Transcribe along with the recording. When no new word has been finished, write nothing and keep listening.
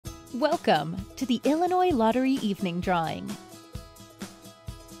Welcome to the Illinois Lottery Evening Drawing.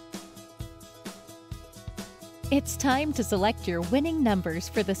 It's time to select your winning numbers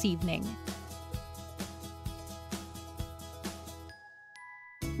for this evening.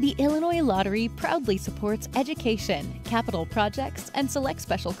 The Illinois Lottery proudly supports education, capital projects, and select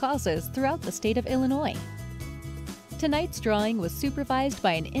special causes throughout the state of Illinois. Tonight's drawing was supervised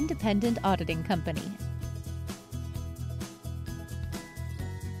by an independent auditing company.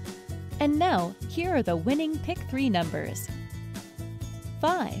 And now, here are the winning Pick 3 numbers.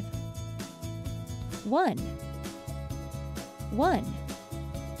 5, 1, 1.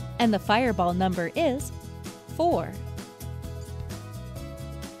 And the fireball number is 4.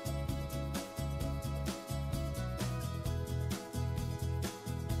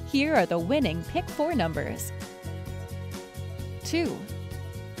 Here are the winning Pick 4 numbers. 2,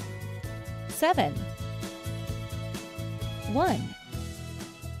 7, 1,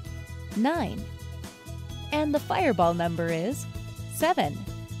 9. And the fireball number is 7.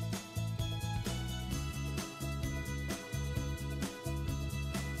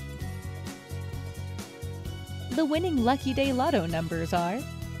 The winning Lucky Day Lotto numbers are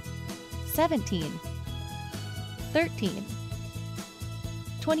 17, 13,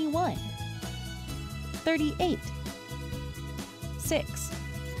 21, 38, 6.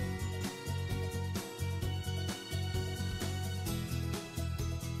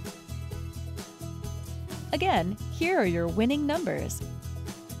 Again, here are your winning numbers.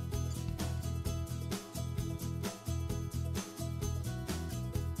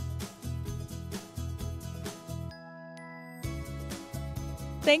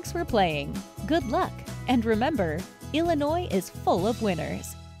 Thanks for playing. Good luck, and remember, Illinois is full of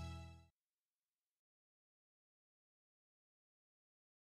winners.